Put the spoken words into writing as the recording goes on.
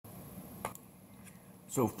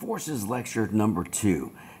So forces lecture number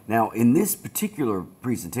 2. Now in this particular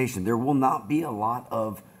presentation there will not be a lot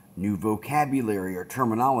of new vocabulary or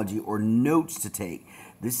terminology or notes to take.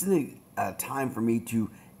 This is a time for me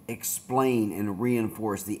to explain and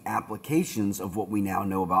reinforce the applications of what we now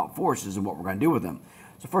know about forces and what we're going to do with them.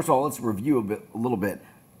 So first of all, let's review a little bit.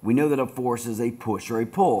 We know that a force is a push or a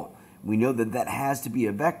pull. We know that that has to be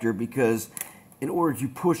a vector because in order to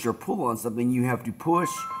push or pull on something, you have to push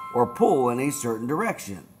or pull in a certain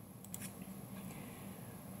direction.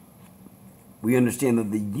 We understand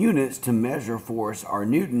that the units to measure force are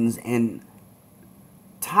newtons, and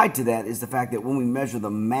tied to that is the fact that when we measure the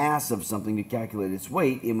mass of something to calculate its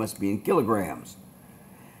weight, it must be in kilograms.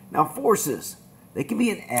 Now forces, they can be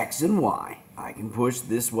in X and Y. I can push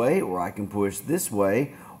this way, or I can push this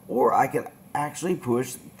way, or I can actually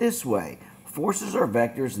push this way. Forces are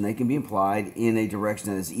vectors and they can be applied in a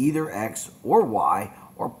direction that is either X or Y,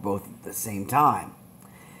 or both at the same time.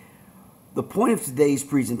 The point of today's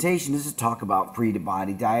presentation is to talk about free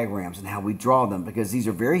body diagrams and how we draw them, because these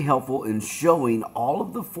are very helpful in showing all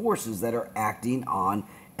of the forces that are acting on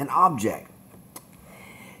an object.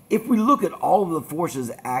 If we look at all of the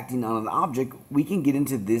forces acting on an object, we can get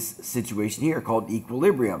into this situation here called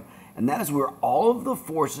equilibrium. And that is where all of the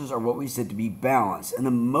forces are what we said to be balanced, and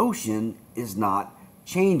the motion is not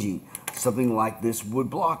changing. Something like this wood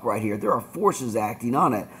block right here, there are forces acting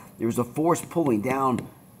on it. There's a force pulling down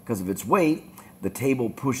because of its weight. The table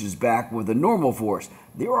pushes back with a normal force.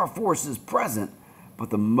 There are forces present, but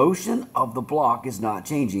the motion of the block is not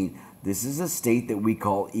changing. This is a state that we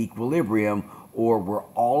call equilibrium, or where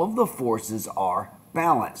all of the forces are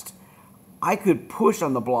balanced. I could push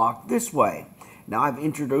on the block this way. Now I've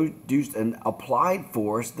introduced an applied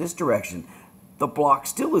force this direction. The block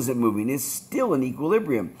still isn't moving, it's still in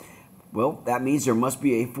equilibrium. Well, that means there must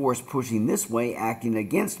be a force pushing this way acting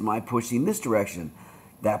against my pushing this direction.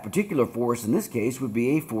 That particular force in this case would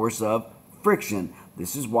be a force of friction.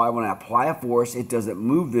 This is why when I apply a force, it doesn't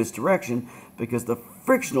move this direction, because the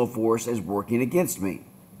frictional force is working against me.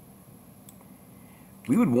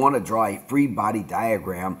 We would want to draw a free body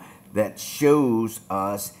diagram that shows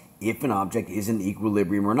us if an object is in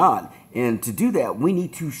equilibrium or not. And to do that, we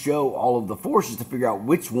need to show all of the forces to figure out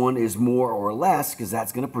which one is more or less, because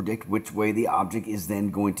that's going to predict which way the object is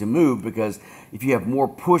then going to move. Because if you have more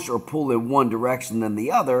push or pull in one direction than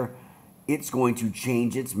the other, it's going to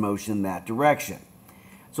change its motion that direction.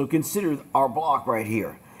 So consider our block right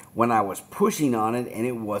here. When I was pushing on it and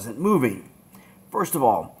it wasn't moving. First of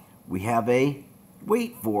all, we have a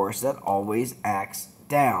weight force that always acts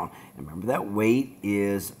down. And remember that weight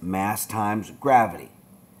is mass times gravity.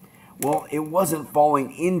 Well, it wasn't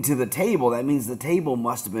falling into the table. That means the table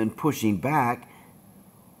must have been pushing back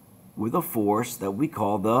with a force that we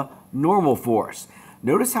call the normal force.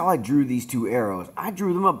 Notice how I drew these two arrows. I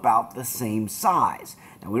drew them about the same size.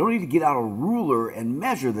 Now we don't need to get out a ruler and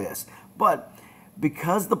measure this, but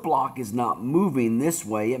because the block is not moving this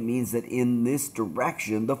way, it means that in this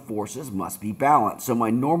direction the forces must be balanced. So my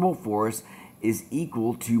normal force is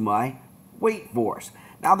equal to my weight force.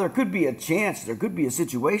 Now there could be a chance, there could be a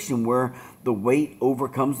situation where the weight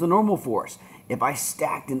overcomes the normal force. If I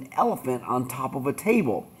stacked an elephant on top of a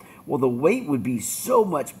table, well, the weight would be so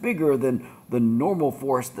much bigger than the normal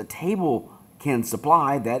force the table can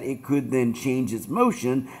supply that it could then change its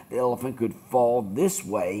motion. The elephant could fall this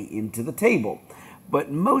way into the table. But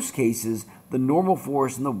in most cases, the normal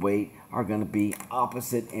force and the weight are going to be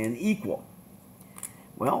opposite and equal.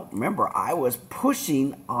 Well, remember, I was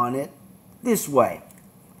pushing on it this way.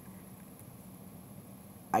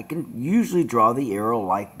 I can usually draw the arrow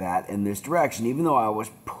like that in this direction. Even though I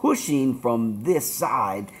was pushing from this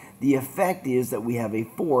side, the effect is that we have a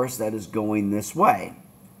force that is going this way.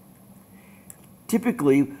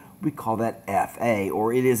 Typically, we call that FA,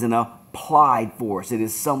 or it is an applied force. It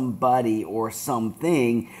is somebody or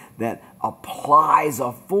something that applies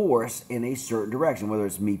a force in a certain direction, whether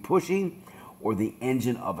it's me pushing or the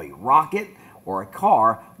engine of a rocket or a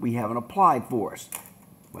car. We have an applied force.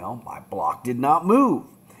 Well, my block did not move,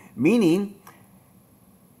 meaning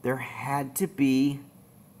there had to be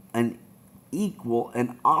an equal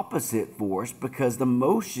and opposite force because the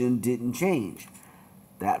motion didn't change.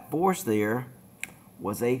 That force there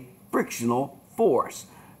was a frictional force.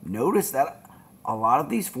 Notice that a lot of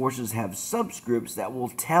these forces have subscripts that will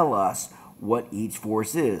tell us what each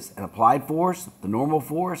force is. An applied force, the normal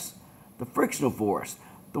force, the frictional force.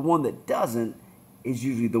 The one that doesn't is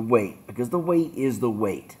usually the weight, because the weight is the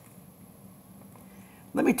weight.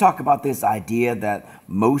 Let me talk about this idea that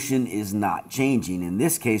motion is not changing. In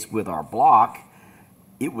this case with our block,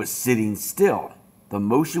 it was sitting still. The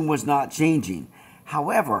motion was not changing.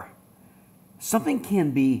 However, Something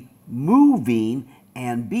can be moving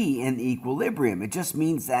and be in equilibrium. It just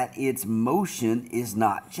means that its motion is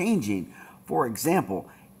not changing. For example,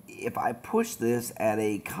 if I push this at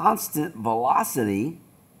a constant velocity,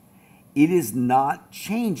 it is not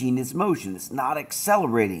changing its motion. It's not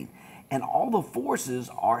accelerating. And all the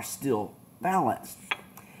forces are still balanced.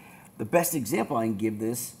 The best example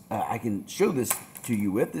I can show this to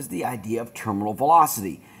you with is the idea of terminal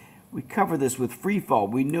velocity. We cover this with free fall.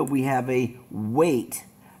 We know we have a weight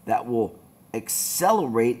that will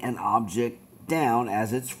accelerate an object down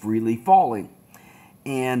as it's freely falling.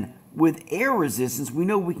 And with air resistance, we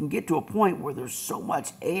know we can get to a point where there's so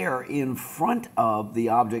much air in front of the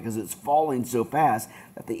object as it's falling so fast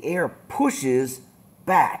that the air pushes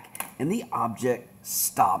back and the object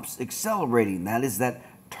stops accelerating. That is that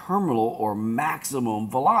terminal or maximum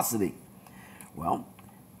velocity. Well,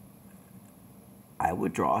 I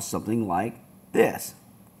would draw something like this.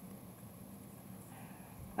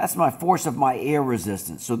 That's my force of my air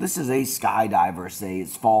resistance. So this is a skydiver, say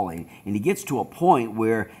it's falling, and he gets to a point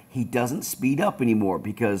where he doesn't speed up anymore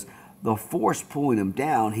because the force pulling him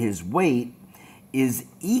down, his weight, is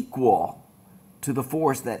equal to the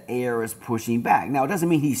force that air is pushing back. Now, it doesn't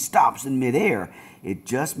mean he stops in midair. It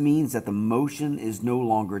just means that the motion is no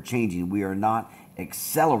longer changing. We are not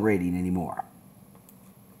accelerating anymore.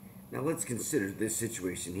 Now let's consider this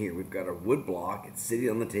situation here. We've got a wood block. It's sitting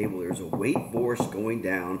on the table. There's a weight force going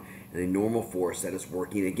down and a normal force that is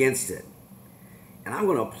working against it. And I'm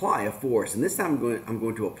going to apply a force. And this time I'm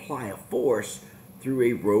going to apply a force through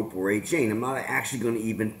a rope or a chain. I'm not actually going to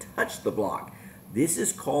even touch the block. This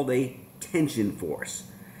is called a tension force.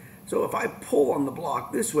 So if I pull on the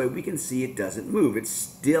block this way, we can see it doesn't move. It's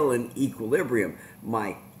still in equilibrium.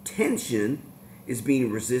 My tension is being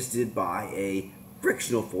resisted by a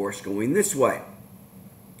frictional force going this way.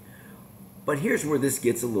 But here's where this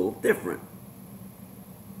gets a little different.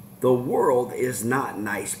 The world is not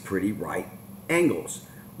nice, pretty right angles.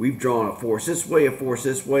 We've drawn a force this way, a force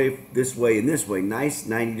this way, and this way, nice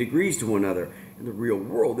 90 degrees to one another. And the real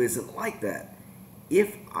world isn't like that.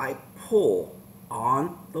 If I pull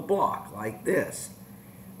on the block like this,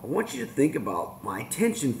 I want you to think about my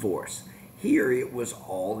tension force. Here it was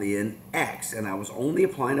all in X, and I was only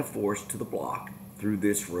applying a force to the block through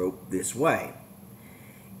this rope this way.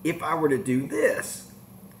 If I were to do this,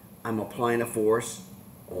 I'm applying a force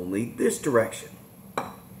only this direction.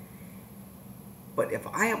 But if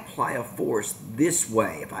I apply a force this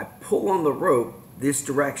way, if I pull on the rope this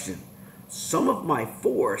direction, some of my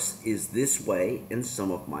force is this way and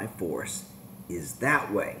some of my force is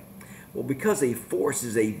that way. Well, because a force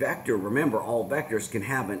is a vector, remember all vectors can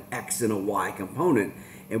have an X and a Y component,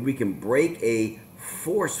 and we can break a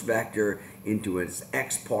force vector into its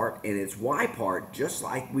X part and its Y part, just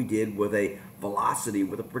like we did with a velocity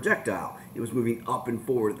with a projectile. It was moving up and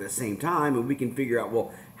forward at the same time, and we can figure out,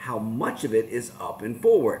 well, how much of it is up and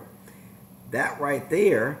forward. That right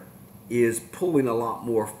there is pulling a lot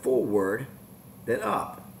more forward than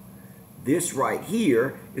up. This right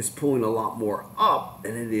here is pulling a lot more up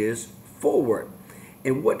than it is forward.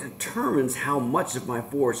 And what determines how much of my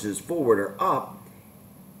force is forward or up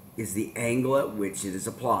is the angle at which it is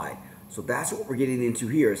applied. So that's what we're getting into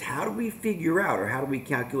here, is how do we figure out, or how do we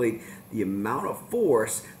calculate the amount of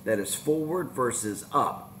force that is forward versus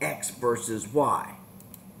up, X versus Y.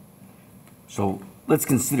 So let's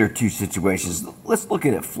consider two situations. Let's look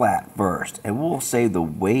at it flat first, and we'll say the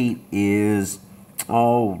weight is,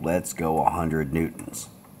 let's go 100 newtons.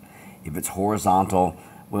 If it's horizontal,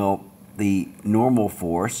 well, the normal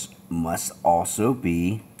force must also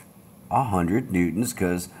be 100 newtons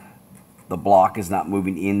because the block is not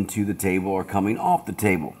moving into the table or coming off the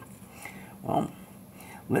table. Well,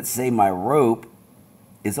 let's say my rope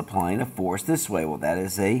is applying a force this way. Well, that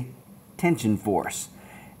is a tension force.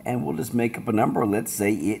 And we'll just make up a number. Let's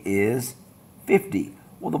say it is 50.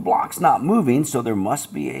 Well, the block's not moving, so there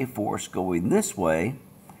must be a force going this way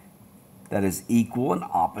that is equal and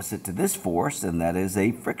opposite to this force, and that is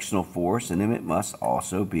a frictional force, and then it must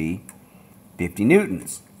also be 50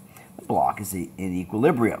 newtons. The block is in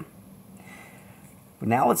equilibrium. But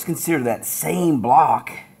now let's consider that same block,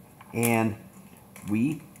 and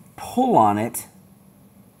we pull on it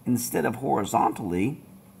instead of horizontally,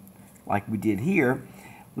 like we did here.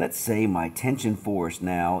 Let's say my tension force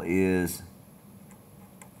now is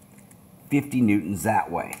 50 newtons that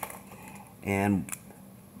way. And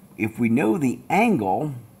if we know the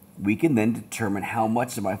angle, we can then determine how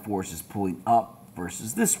much of my force is pulling up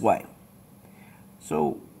versus this way.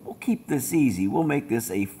 So we'll keep this easy. We'll make this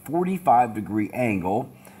a 45-degree angle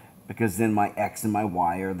because then my X and my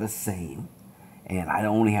Y are the same. and I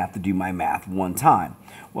only have to do my math one time.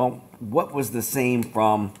 Well, what was the same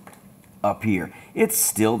from up here? It's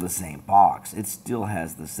still the same box. It still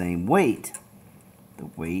has the same weight. The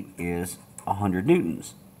weight is 100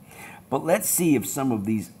 newtons. But let's see if some of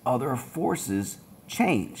these other forces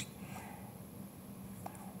change.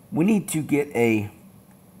 We need to get a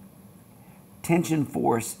tension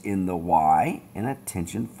force in the Y and a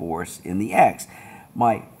tension force in the X.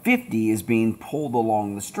 My 50 is being pulled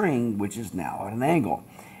along the string, which is now at an angle.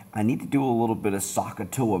 I need to do a little bit of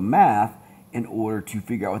SOHCAHTOA math in order to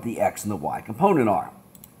figure out what the X and the Y component are.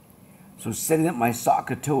 So setting up my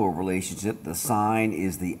SOHCAHTOA relationship, the sine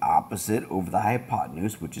is the opposite over the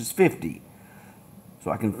hypotenuse, which is 50.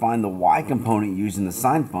 So I can find the Y component using the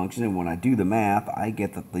sine function, and when I do the math, I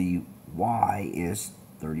get that the Y is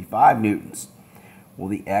 35 newtons. Well,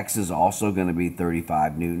 the X is also going to be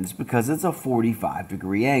 35 newtons because it's a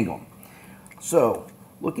 45-degree angle. So,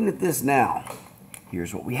 looking at this now,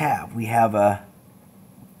 here's what we have. We have a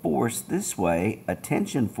force this way, a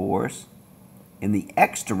tension force in the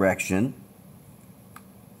X direction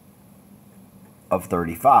of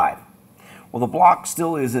 35. Well, the block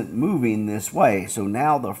still isn't moving this way, so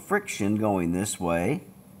now the friction going this way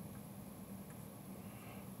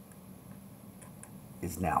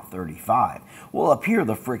is now 35. Well, up here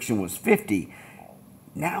the friction was 50.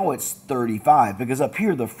 Now it's 35 because up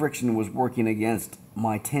here the friction was working against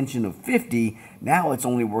my tension of 50. Now it's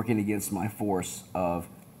only working against my force of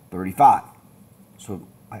 35. So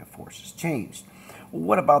my force has changed. Well,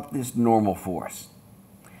 what about this normal force?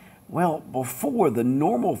 Well, before, the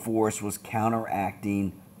normal force was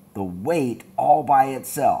counteracting the weight all by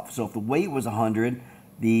itself. So if the weight was 100,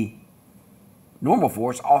 the normal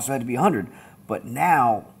force also had to be 100. But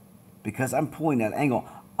now, because I'm pulling that angle,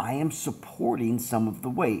 I am supporting some of the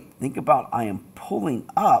weight. Think about, I am pulling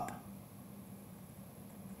up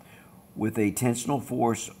with a tensional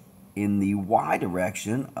force in the Y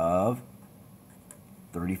direction of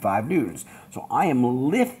 35 newtons. So I am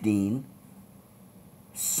lifting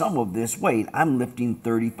some of this weight. I'm lifting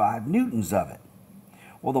 35 newtons of it.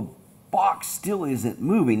 Well, the box still isn't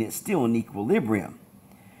moving. It's still in equilibrium.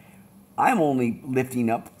 I'm only lifting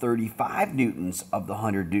up 35 newtons of the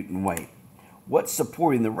 100 newton weight. What's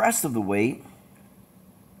supporting the rest of the weight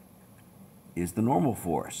is the normal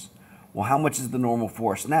force. Well, how much is the normal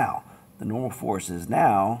force now? The normal force is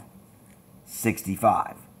now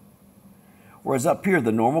 65. Whereas up here,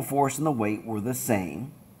 the normal force and the weight were the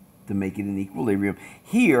same to make it in equilibrium.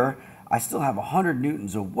 Here, I still have 100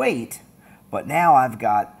 newtons of weight, but now I've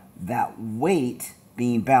got that weight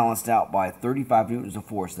being balanced out by 35 newtons of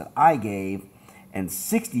force that I gave, and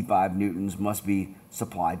 65 newtons must be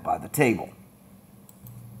supplied by the table.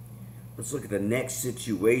 Let's look at the next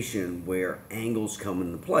situation where angles come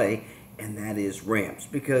into play, and that is ramps,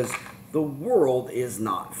 because the world is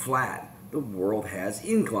not flat. The world has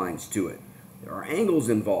inclines to it. There are angles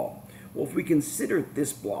involved. Well, if we consider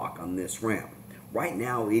this block on this ramp, right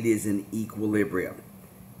now it is in equilibrium.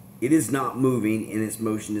 It is not moving and its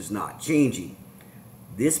motion is not changing.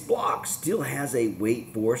 This block still has a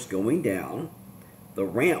weight force going down. The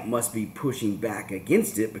ramp must be pushing back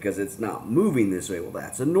against it because it's not moving this way. Well,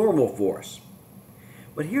 that's a normal force.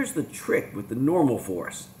 But here's the trick with the normal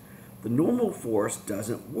force. The normal force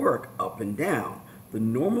doesn't work up and down. The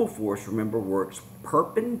normal force, remember, works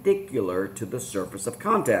perpendicular to the surface of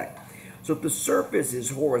contact. So if the surface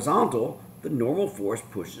is horizontal, the normal force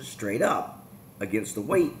pushes straight up against the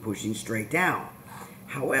weight pushing straight down.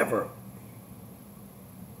 However,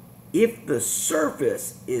 if the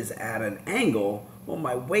surface is at an angle, well,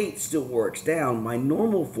 my weight still works down. My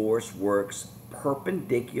normal force works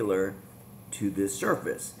perpendicular to this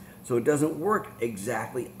surface. So it doesn't work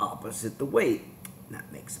exactly opposite the weight. And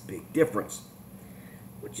that makes a big difference.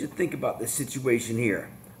 What you think about this situation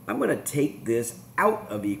here? I'm going to take this out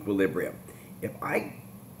of equilibrium. If I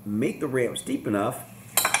make the ramp steep enough,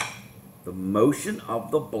 the motion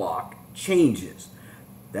of the block changes.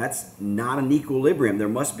 That's not an equilibrium. There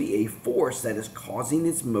must be a force that is causing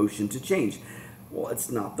its motion to change. Well,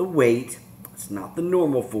 it's not the weight. It's not the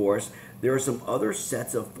normal force. There are some other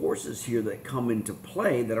sets of forces here that come into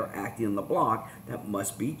play that are acting on the block that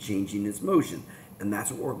must be changing its motion. And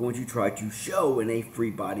that's what we're going to try to show in a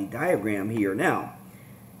free body diagram here. Now,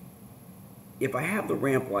 if I have the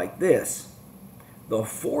ramp like this, the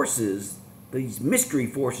forces, these mystery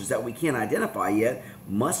forces that we can't identify yet,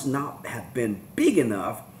 must not have been big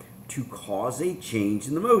enough to cause a change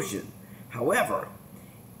in the motion. However,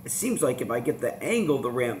 it seems like if I get the angle of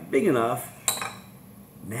the ramp big enough,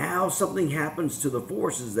 now something happens to the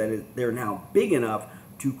forces that they're now big enough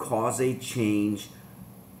to cause a change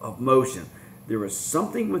of motion. there is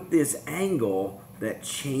something with this angle that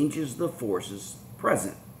changes the forces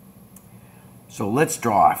present. So let's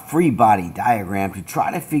draw a free body diagram to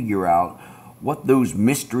try to figure out what those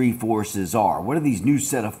mystery forces are. What are these new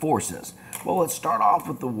set of forces? Well, let's start off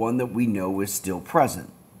with the one that we know is still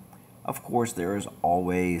present. Of course, there is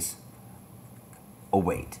always a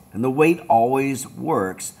weight. And the weight always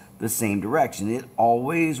works the same direction. It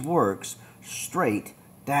always works straight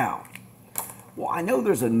down. Well, I know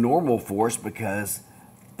there's a normal force because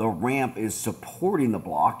the ramp is supporting the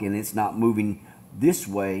block and it's not moving this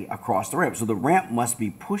way across the ramp. So the ramp must be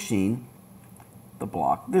pushing the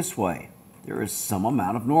block this way. There is some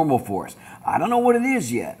amount of normal force. I don't know what it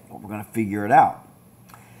is yet, but we're going to figure it out.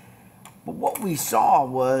 But what we saw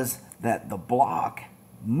was that the block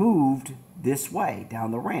moved this way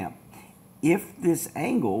down the ramp if this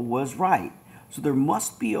angle was right. So there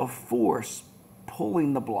must be a force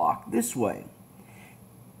pulling the block this way.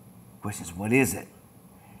 Question is, what is it?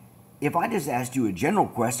 If I just asked you a general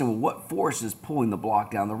question, well, what force is pulling the block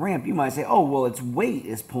down the ramp? You might say, oh, well, its weight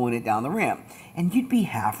is pulling it down the ramp. And you'd be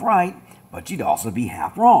half right, but you'd also be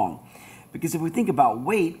half wrong. Because if we think about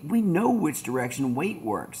weight, we know which direction weight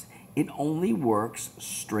works. It only works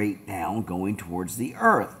straight down going towards the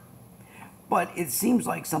earth. But it seems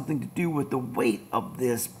like something to do with the weight of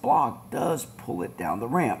this block does pull it down the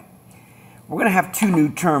ramp. We're going to have two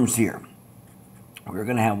new terms here. We're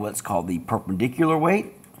going to have what's called the perpendicular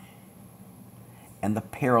weight and the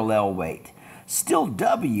parallel weight. Still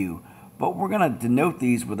W, but we're going to denote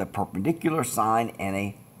these with a perpendicular sign and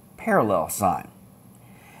a parallel sign.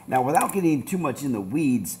 Now, without getting too much in the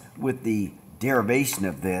weeds with the derivation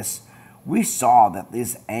of this, we saw that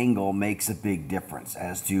this angle makes a big difference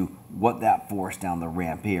as to what that force down the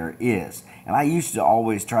ramp here is. And I used to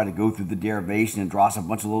always try to go through the derivation and draw a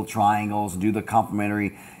bunch of little triangles and do the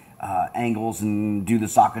complementary angles and do the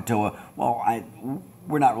SOHCAHTOA. Well,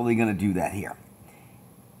 we're not really going to do that here.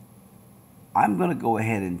 I'm going to go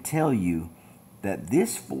ahead and tell you that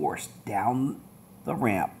this force down the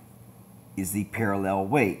ramp is the parallel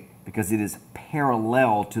weight because it is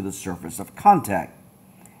parallel to the surface of contact.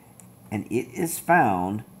 And it is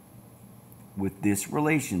found with this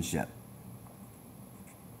relationship.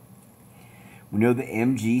 We know the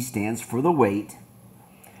mg stands for the weight.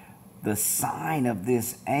 The sine of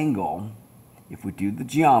this angle, if we do the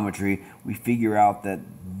geometry, we figure out that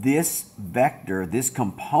this vector, this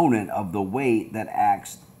component of the weight that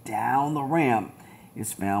acts down the ramp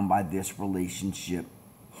is found by this relationship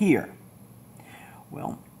here.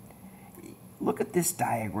 Well, look at this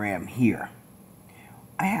diagram here.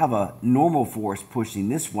 I have a normal force pushing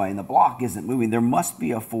this way and the block isn't moving. There must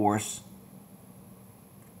be a force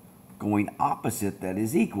going opposite that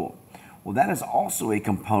is equal. Well, that is also a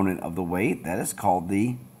component of the weight. That is called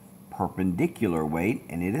the perpendicular weight,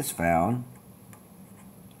 and it is found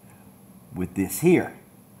with this here.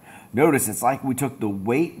 Notice it's like we took the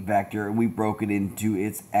weight vector and we broke it into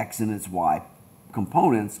its x and its y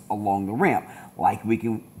components along the ramp, like we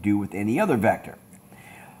can do with any other vector.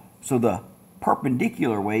 So the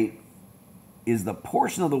perpendicular weight is the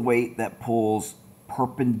portion of the weight that pulls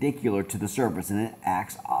perpendicular to the surface and it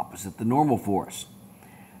acts opposite the normal force.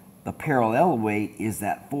 The parallel weight is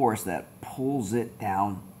that force that pulls it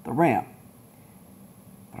down the ramp.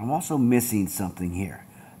 But I'm also missing something here.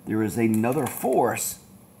 There is another force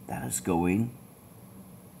that is going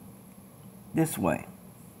this way.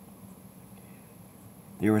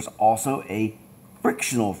 There is also a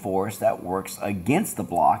frictional force that works against the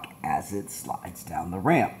block as it slides down the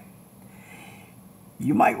ramp.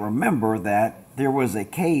 You might remember that there was a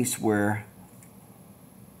case where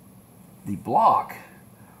the block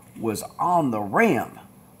was on the ramp,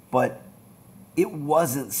 but it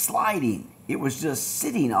wasn't sliding. It was just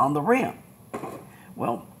sitting on the ramp.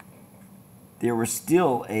 Well, there was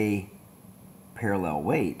still a parallel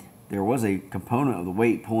weight. There was a component of the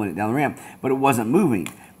weight pulling it down the ramp, but it wasn't moving.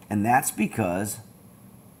 And that's because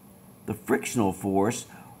the frictional force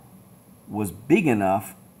was big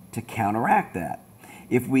enough to counteract that.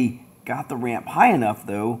 If we got the ramp high enough,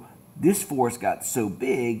 though, this force got so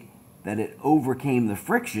big that it overcame the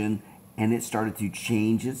friction and it started to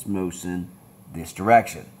change its motion this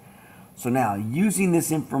direction. So now, using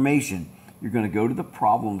this information, you're going to go to the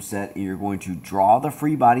problem set and you're going to draw the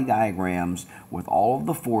free body diagrams with all of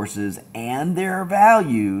the forces and their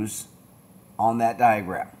values on that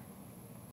diagram.